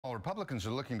Meanwhile, Republicans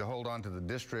are looking to hold on to the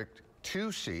District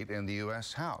 2 seat in the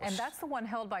U.S. House. And that's the one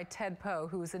held by Ted Poe,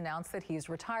 who's announced that he's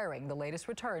retiring. The latest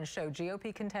returns show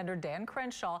GOP contender Dan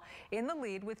Crenshaw in the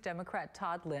lead with Democrat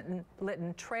Todd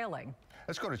Litton trailing.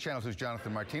 Let's go to Channel 2's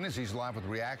Jonathan Martinez. He's live with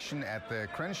reaction at the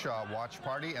Crenshaw watch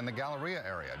party in the Galleria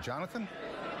area. Jonathan?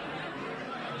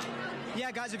 Yeah,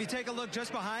 guys, if you take a look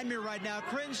just behind me right now,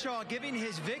 Crenshaw giving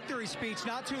his victory speech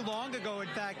not too long ago. In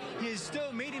fact, he is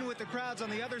still meeting with the crowds on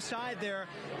the other side there.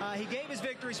 He gave his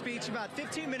victory speech about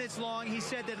 15 minutes long. He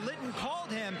said that Litton called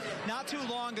him not too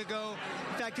long ago.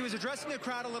 In fact, he was addressing the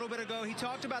crowd a little bit ago. He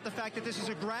talked about the fact that this is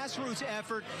a grassroots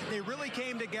effort. They really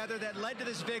came together that led to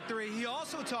this victory. He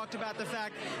also talked about the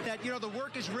fact that, the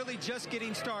work is really just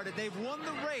getting started. They've won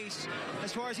the race.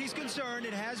 As far as he's concerned,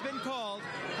 it has been called,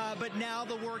 but now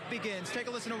the work begins. Take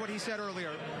a listen to what he said earlier.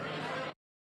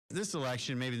 This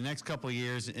election, maybe the next couple of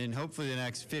years, and hopefully the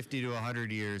next 50 to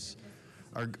 100 years,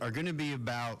 are going to be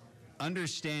about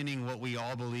understanding what we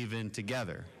all believe in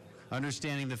together,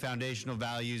 understanding the foundational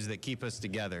values that keep us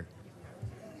together.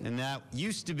 And that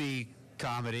used to be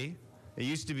comedy. It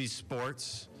used to be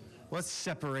sports. Let's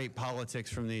separate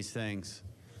politics from these things.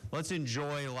 Let's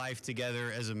enjoy life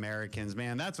together as Americans.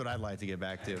 Man, that's what I'd like to get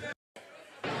back to.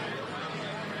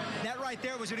 Right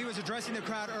there was when he was addressing the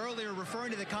crowd earlier,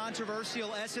 referring to the controversial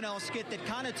SNL skit that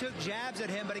kind of took jabs at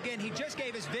him. But again, he just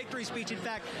gave his victory speech. In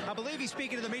fact, I believe he's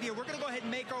speaking to the media. We're going to go ahead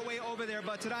and make our way over there.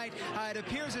 But tonight, it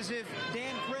appears as if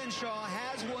Dan Crenshaw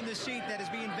has won the seat that is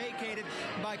being vacated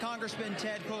by Congressman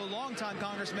Ted Poe, longtime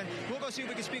congressman. We'll go see if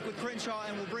we can speak with Crenshaw,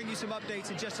 and we'll bring you some updates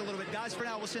in just a little bit. Guys, for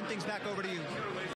now, we'll send things back over to you.